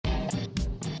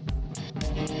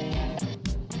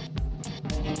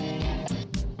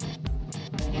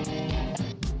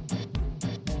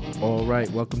All right,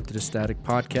 welcome to the Static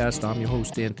Podcast. I'm your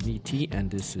host, Anthony T,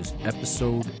 and this is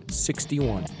episode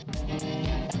 61.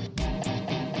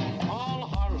 All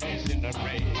harvests in the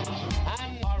rain,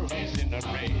 and harvests in the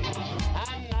rain,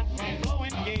 and not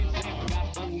blowing gates, they've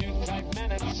got some new type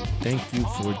minutes. Thank you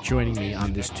for joining me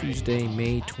on this Tuesday,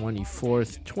 May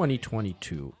 24th,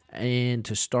 2022. And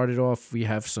to start it off, we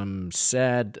have some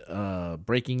sad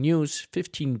breaking news.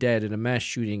 15 dead in a mass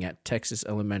shooting at Texas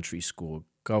elementary school.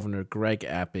 Governor Greg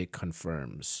Abbott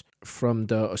confirms. From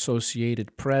the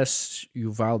Associated Press,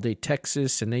 Uvalde,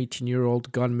 Texas, an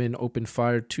 18-year-old gunman opened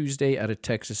fire Tuesday at a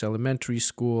Texas elementary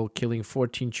school, killing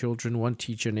 14 children, one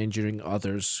teacher, and injuring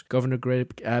others. Governor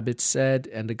Greg Abbott said,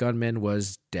 and the gunman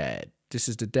was dead. This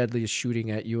is the deadliest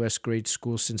shooting at U.S. grade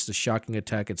school since the shocking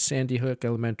attack at Sandy Hook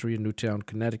Elementary in Newtown,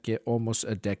 Connecticut, almost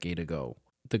a decade ago.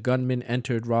 The gunman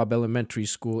entered Robb Elementary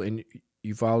School in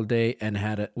Uvalde and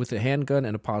had with a handgun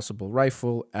and a possible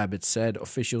rifle. Abbott said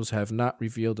officials have not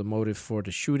revealed the motive for the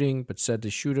shooting, but said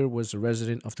the shooter was a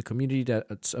resident of the community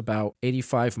that's about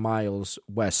 85 miles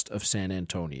west of San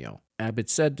Antonio.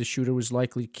 Abbott said the shooter was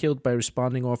likely killed by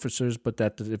responding officers, but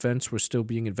that the events were still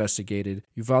being investigated.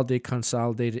 Uvalde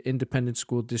Consolidated Independent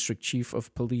School District Chief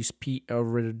of Police Pete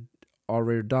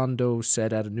Arredondo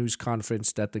said at a news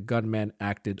conference that the gunman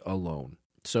acted alone.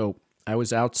 So I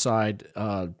was outside,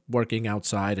 working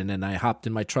outside, and then I hopped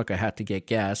in my truck. I had to get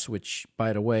gas, which,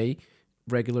 by the way,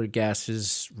 regular gas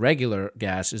is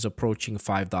approaching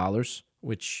 $5,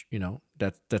 which,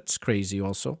 that's crazy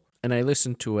also. And I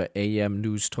listened to an AM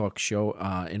news talk show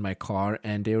in my car,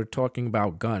 and they were talking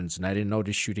about guns, and I didn't know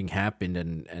the shooting happened,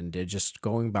 and they're just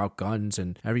going about guns,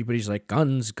 and everybody's like,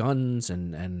 guns,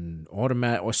 and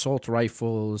automatic assault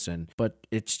rifles, but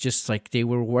it's just like they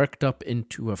were worked up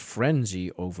into a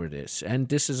frenzy over this. And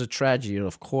this is a tragedy,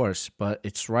 of course, but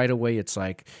it's right away, it's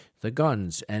like, the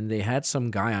guns, and they had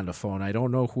some guy on the phone. I don't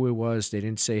know who it was. They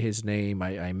didn't say his name.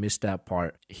 I missed that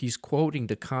part. He's quoting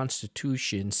the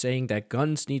Constitution, saying that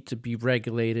guns need to be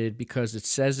regulated because it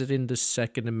says it in the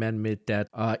Second Amendment that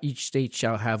each state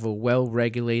shall have a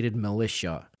well-regulated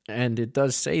militia. And it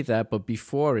does say that, but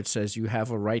before it says you have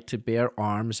a right to bear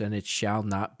arms and it shall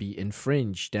not be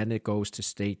infringed. Then it goes to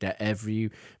state that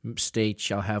every state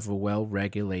shall have a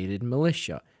well-regulated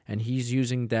militia. And he's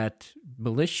using that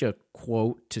militia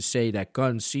quote to say that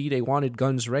guns, see, they wanted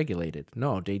guns regulated.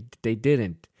 No, they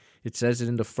didn't. It says it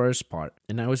in the first part.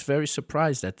 And I was very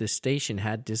surprised that this station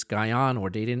had this guy on, or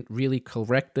they didn't really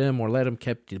correct them or let him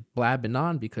kept blabbing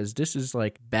on, because this is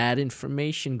like bad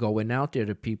information going out there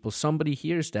to people. Somebody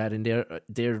hears that and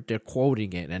they're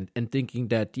quoting it and thinking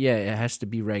that, yeah, it has to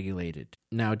be regulated.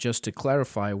 Now, just to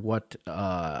clarify what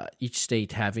each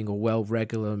state having a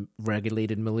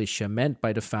well-regulated militia meant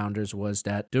by the founders was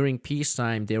that during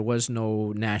peacetime, there was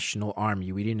no national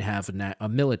army. We didn't have a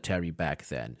military back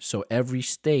then. So every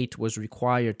state was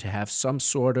required to have some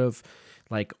sort of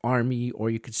like army, or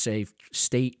you could say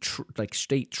state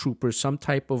troopers, some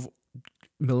type of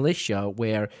militia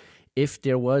where if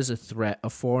there was a threat, a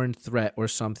foreign threat or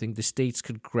something, the states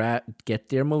could get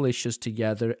their militias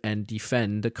together and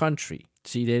defend the country.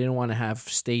 See, they didn't want to have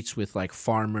states with like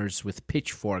farmers with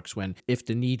pitchforks if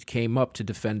the need came up to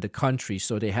defend the country.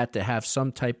 So they had to have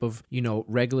some type of,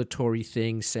 regulatory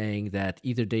thing saying that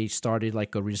either they started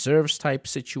like a reserves type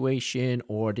situation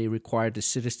or they required the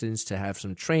citizens to have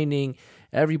some training.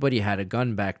 Everybody had a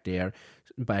gun back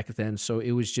then. So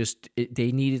it was just,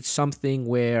 they needed something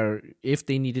where if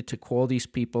they needed to call these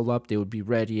people up, they would be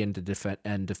ready and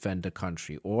defend the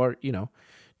country. Or,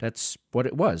 that's what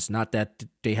it was. Not that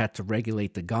they had to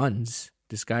regulate the guns.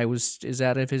 This guy is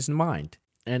out of his mind.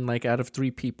 And like out of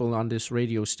 3 people on this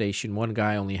radio station, one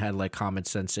guy only had like common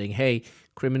sense saying, hey,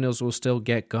 criminals will still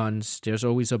get guns. There's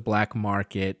always a black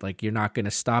market. Like you're not going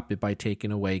to stop it by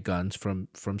taking away guns from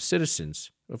citizens.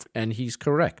 And he's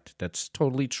correct. That's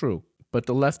totally true. But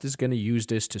the left is going to use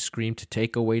this to scream to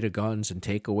take away the guns and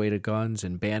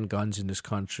ban guns in this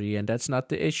country. And that's not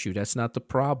the issue. That's not the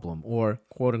problem, or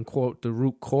quote unquote, the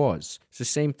root cause. It's the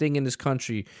same thing in this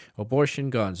country. Abortion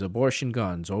guns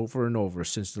over and over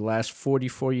since the last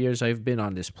 44 years I've been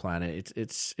on this planet.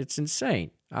 It's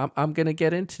insane. I'm going to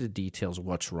get into the details of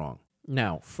what's wrong.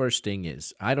 Now, first thing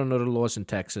is, I don't know the laws in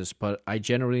Texas, but I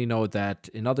generally know that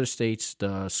in other states,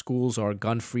 the schools are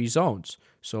gun-free zones.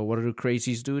 So what do the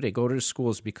crazies do? They go to the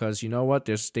schools because, you know what,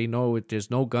 they know there's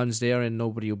no guns there and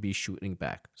nobody will be shooting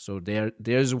back. So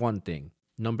there's one thing.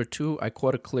 Number 2, I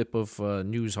caught a clip of a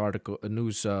news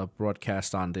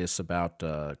broadcast on this about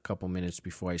a couple minutes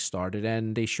before I started,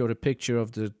 and they showed a picture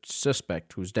of the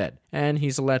suspect who's dead, and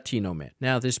he's a Latino man.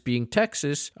 Now, this being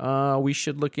Texas, we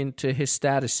should look into his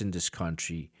status in this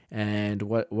country. And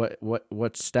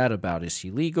what's that about? Is he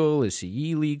legal? Is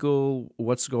he illegal?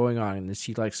 What's going on? Is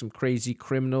he like some crazy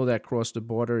criminal that crossed the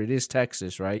border? It is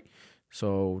Texas, right?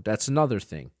 So that's another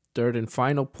thing. Third and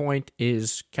final point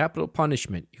is capital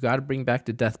punishment. You got to bring back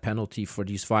the death penalty for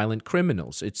these violent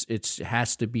criminals. It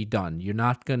has to be done. You're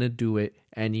not going to do it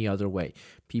any other way.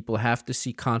 People have to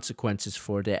see consequences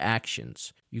for their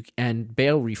actions. And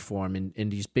bail reform in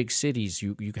these big cities,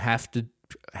 you have to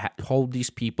hold these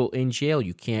people in jail.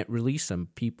 You can't release them.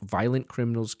 Violent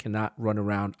criminals cannot run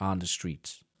around on the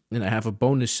streets. And I have a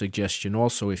bonus suggestion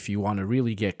also, if you want to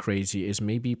really get crazy, is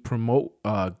maybe promote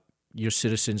your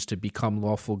citizens to become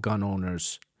lawful gun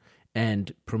owners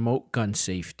and promote gun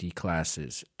safety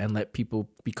classes and let people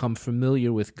become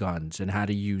familiar with guns and how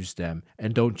to use them,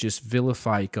 and don't just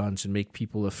vilify guns and make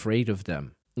people afraid of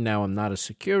them. Now, I'm not a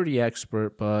security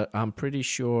expert, but I'm pretty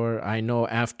sure I know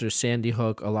after Sandy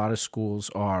Hook, a lot of schools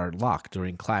are locked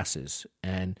during classes,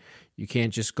 and you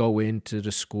can't just go into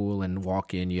the school and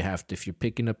walk in. You have to, if you're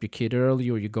picking up your kid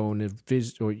early or you're going to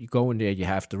visit or you go in there, you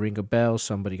have to ring a bell.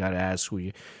 Somebody got to ask who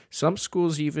you. Some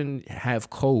schools even have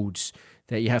codes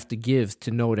that you have to give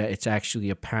to know that it's actually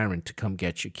a parent to come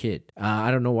get your kid. I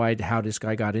don't know how this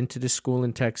guy got into this school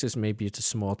in Texas. Maybe it's a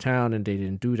small town and they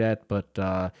didn't do that, but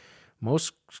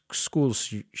most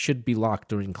schools should be locked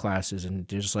during classes, and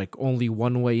there's like only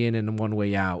one way in and one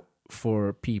way out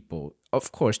for people.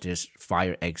 Of course, there's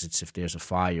fire exits if there's a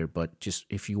fire, but just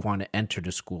if you want to enter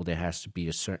the school, there has to be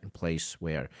a certain place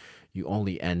where you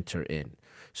only enter in,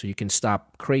 so you can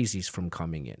stop crazies from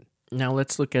coming in. Now,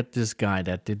 let's look at this guy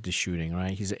that did the shooting,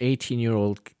 right? He's an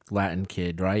 18-year-old Latin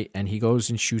kid, right? And he goes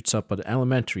and shoots up an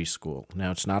elementary school.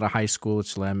 Now, it's not a high school,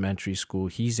 it's an elementary school.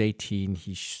 He's 18.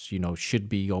 He should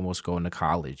be almost going to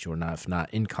college, or not, if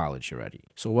not in college already.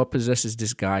 So what possesses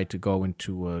this guy to go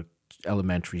into a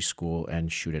elementary school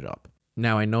and shoot it up?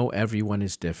 Now, I know everyone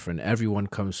is different. Everyone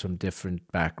comes from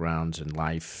different backgrounds in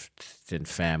life and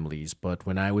families. But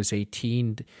when I was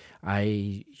 18,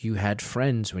 you had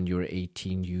friends when you were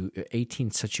 18. 18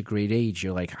 is such a great age.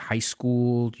 You're like high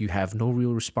school. You have no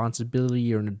real responsibility.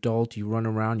 You're an adult. You run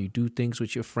around. You do things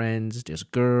with your friends. There's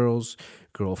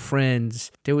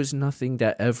girlfriends. There was nothing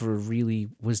that ever really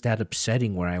was that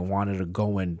upsetting where I wanted to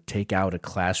go and take out a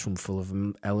classroom full of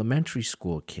elementary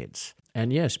school kids.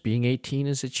 And yes, being 18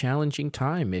 is a challenging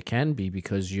time. It can be,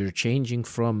 because you're changing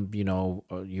from,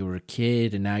 you were a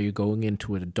kid and now you're going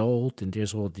into an adult, and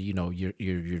there's all the, you're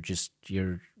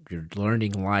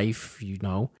learning life,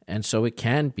 and so it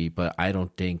can be. But I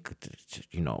don't think,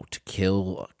 to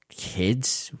kill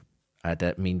kids,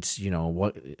 that means,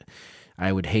 what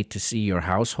I would hate to see your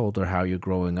household or how you're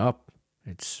growing up.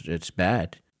 It's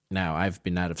bad. Now, I've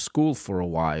been out of school for a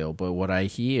while, but what I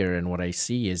hear and what I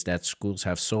see is that schools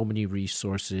have so many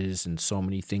resources and so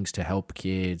many things to help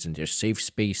kids, and there's safe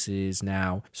spaces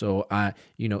now. So,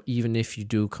 even if you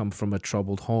do come from a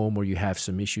troubled home or you have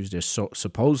some issues, there's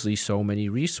supposedly so many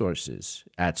resources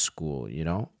at school,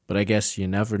 But I guess you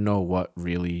never know what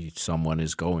really someone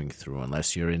is going through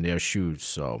unless you're in their shoes.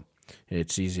 So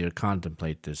it's easier to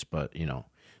contemplate this, but,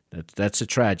 that's a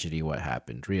tragedy what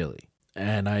happened, really.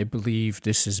 And I believe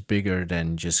this is bigger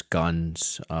than just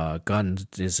guns. Guns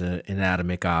is an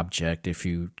inanimate object. If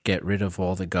you get rid of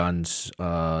all the guns,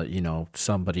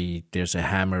 there's a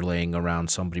hammer laying around,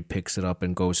 somebody picks it up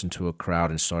and goes into a crowd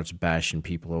and starts bashing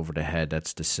people over the head.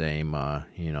 That's the same,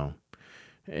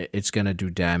 it's going to do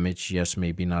damage. Yes,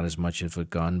 maybe not as much as a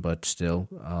gun, but still,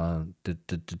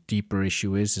 the deeper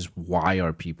issue is why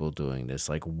are people doing this?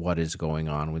 Like, what is going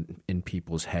on in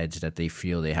people's heads that they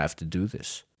feel they have to do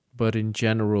this? But in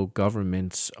general,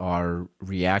 governments are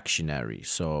reactionary.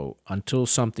 So until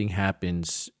something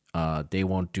happens, they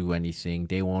won't do anything.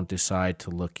 They won't decide to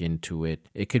look into it.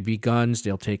 It could be guns.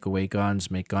 They'll take away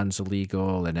guns, make guns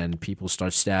illegal, and then people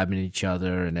start stabbing each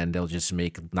other, and then they'll just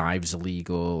make knives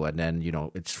illegal, and then,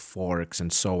 it's forks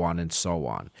and so on and so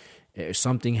on. If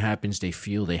something happens, they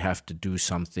feel they have to do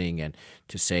something and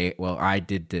to say, well, I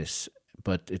did this,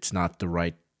 but it's not the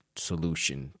right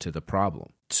solution to the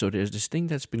problem. So there's this thing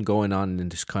that's been going on in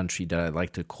this country that I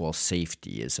like to call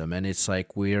safetyism, and it's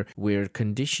like we're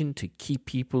conditioned to keep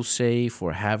people safe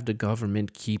or have the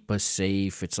government keep us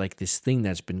safe. It's like this thing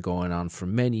that's been going on for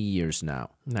many years now.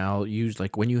 Now, I'll use,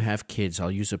 like, when you have kids,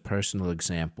 I'll use a personal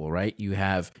example, right? You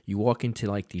walk into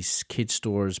like these kid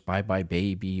stores, Bye Bye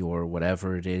Baby or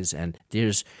whatever it is, and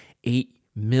there's 8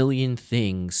 million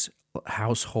things,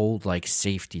 household like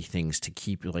safety things to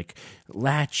keep you, like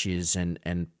latches and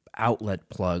outlet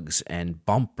plugs and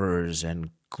bumpers and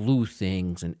glue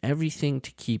things and everything to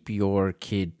keep your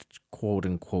kid quote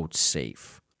unquote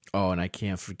safe. Oh, and I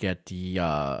can't forget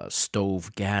the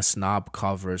stove gas knob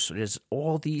cover. So there's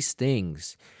all these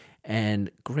things. And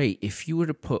great, if you were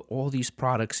to put all these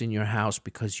products in your house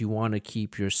because you want to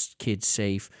keep your kids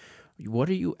safe, what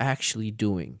are you actually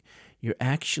doing? You're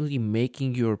actually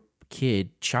making your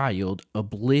child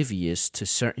oblivious to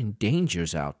certain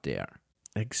dangers out there.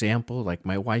 Example, like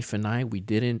my wife and I, we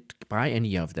didn't buy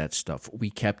any of that stuff. We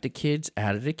kept the kids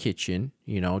out of the kitchen.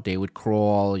 They would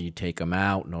crawl, you take them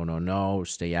out. No,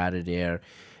 stay out of there.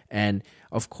 And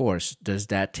of course, does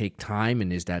that take time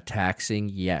and is that taxing?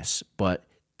 Yes, but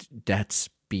that's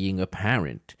being a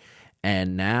parent.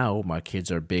 And now my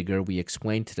kids are bigger. We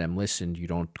explain to them, listen, you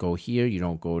don't go here, you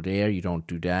don't go there, you don't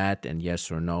do that, and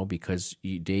yes or no, because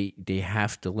they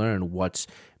have to learn what's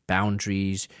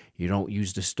boundaries. You don't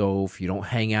use the stove, you don't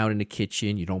hang out in the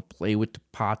kitchen, you don't play with the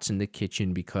pots in the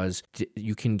kitchen because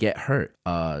you can get hurt.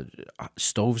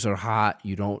 Stoves are hot,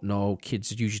 you don't know,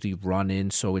 kids usually run in,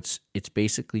 so it's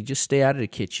basically just stay out of the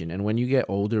kitchen. And when you get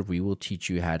older, we will teach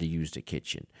you how to use the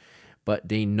kitchen. But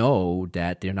they know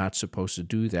that they're not supposed to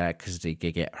do that because they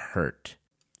get hurt.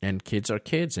 And kids are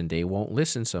kids and they won't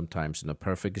listen sometimes. And the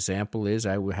perfect example is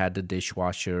I had the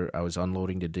dishwasher. I was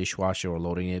unloading the dishwasher or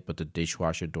loading it, but the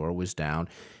dishwasher door was down.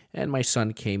 And my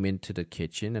son came into the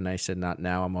kitchen and I said, not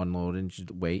now, I'm unloading, just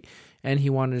wait. And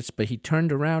but he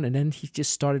turned around and then he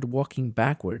just started walking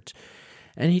backwards.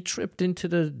 And he tripped into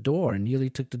the door and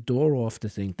nearly took the door off the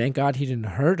thing. Thank God he didn't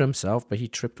hurt himself, but he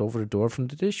tripped over the door from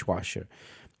the dishwasher.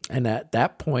 And at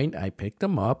that point, I picked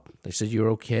him up. I said,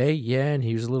 you're okay? Yeah. And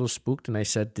he was a little spooked. And I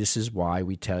said, this is why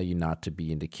we tell you not to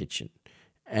be in the kitchen.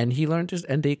 And he learned this,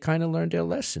 and they kind of learned their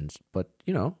lessons. But,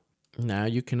 now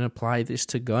you can apply this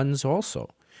to guns also.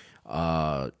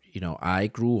 I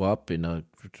grew up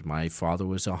my father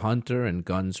was a hunter and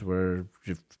guns were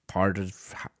part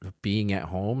of being at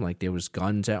home. Like there was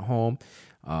guns at home.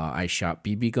 I shot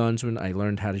BB guns when I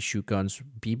learned how to shoot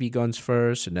BB guns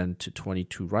first, and then to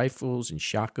 .22 rifles and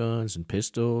shotguns and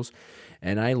pistols.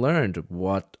 And I learned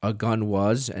what a gun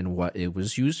was and what it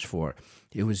was used for.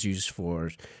 It was used for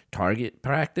target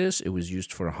practice. It was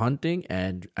used for hunting,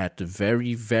 and at the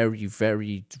very, very,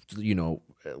 very,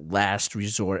 last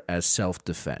resort as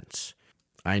self-defense.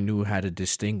 I knew how to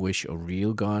distinguish a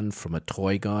real gun from a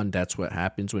toy gun. That's what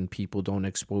happens when people don't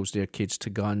expose their kids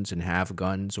to guns and have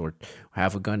guns or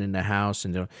have a gun in the house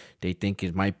and they think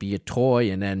it might be a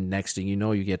toy. And then next thing you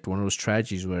know, you get one of those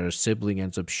tragedies where a sibling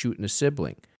ends up shooting a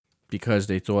sibling because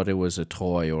they thought it was a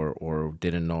toy or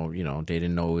didn't know, they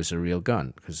didn't know it was a real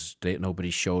gun because nobody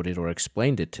showed it or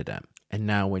explained it to them. And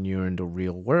now when you're in the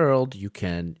real world, you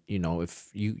can, if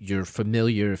you're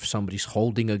familiar, if somebody's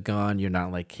holding a gun, you're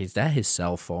not like, is that his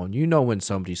cell phone? When you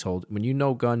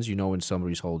know guns, you know when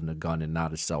somebody's holding a gun and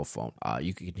not a cell phone.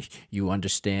 You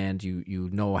understand, you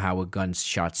know how a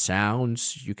gunshot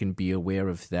sounds. You can be aware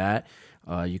of that.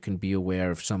 You can be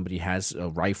aware if somebody has a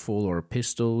rifle or a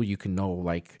pistol. You can know,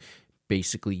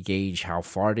 basically gauge how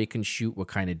far they can shoot, what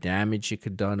kind of damage it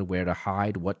could done, where to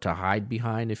hide, what to hide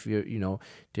behind. If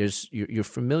you're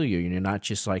familiar, you're not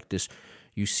just like this.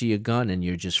 You see a gun and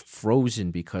you're just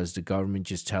frozen because the government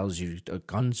just tells you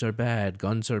guns are bad,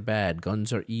 guns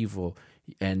are evil,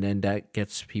 and then that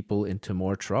gets people into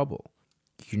more trouble.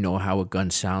 You know how a gun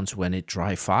sounds when it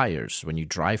dry fires. When you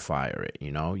dry fire it,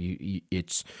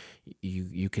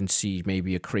 you can see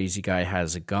maybe a crazy guy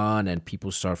has a gun and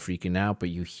people start freaking out, but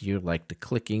you hear the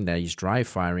clicking that he's dry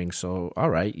firing. So all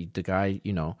right, the guy,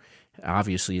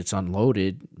 obviously it's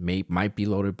unloaded, might be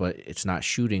loaded, but it's not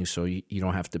shooting, so you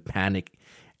don't have to panic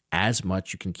as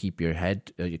much. You can keep your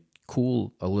head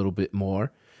cool a little bit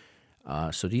more.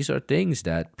 So these are things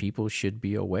that people should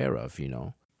be aware of.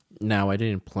 Now, I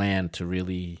didn't plan to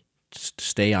really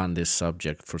stay on this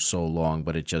subject for so long,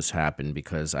 but it just happened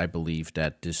because I believe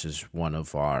that this is one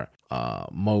of our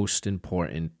probably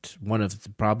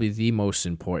the most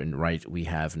important right we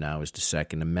have now is the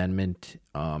Second Amendment.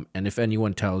 And if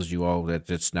anyone tells you,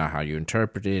 that's not how you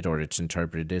interpret it or it's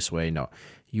interpreted this way, no.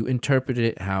 You interpret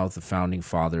it how the Founding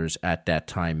Fathers at that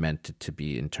time meant it to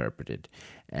be interpreted.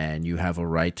 And you have a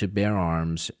right to bear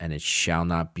arms and it shall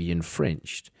not be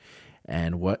infringed.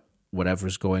 And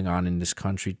whatever's going on in this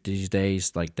country these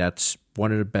days, that's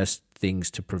one of the best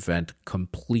things to prevent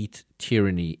complete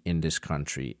tyranny in this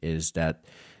country is that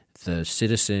the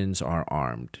citizens are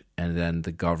armed and then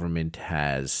the government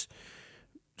has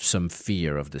some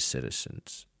fear of the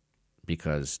citizens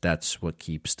because that's what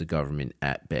keeps the government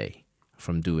at bay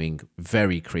from doing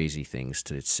very crazy things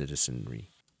to its citizenry.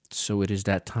 So it is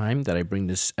that time that I bring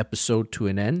this episode to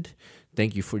an end.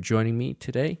 Thank you for joining me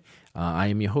today. I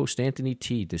am your host, Anthony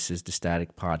T. This is the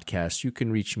Static Podcast. You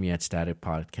can reach me at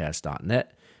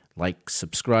staticpodcast.net. Like,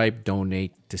 subscribe,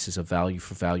 donate. This is a value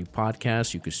for value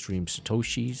podcast. You can stream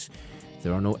Satoshis.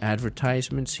 There are no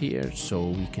advertisements here, so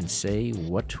we can say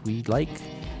what we like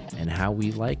and how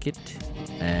we like it.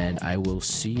 And I will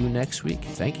see you next week.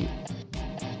 Thank you.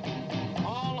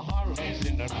 All Harveys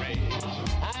in the race,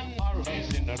 and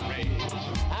Harveys in the race.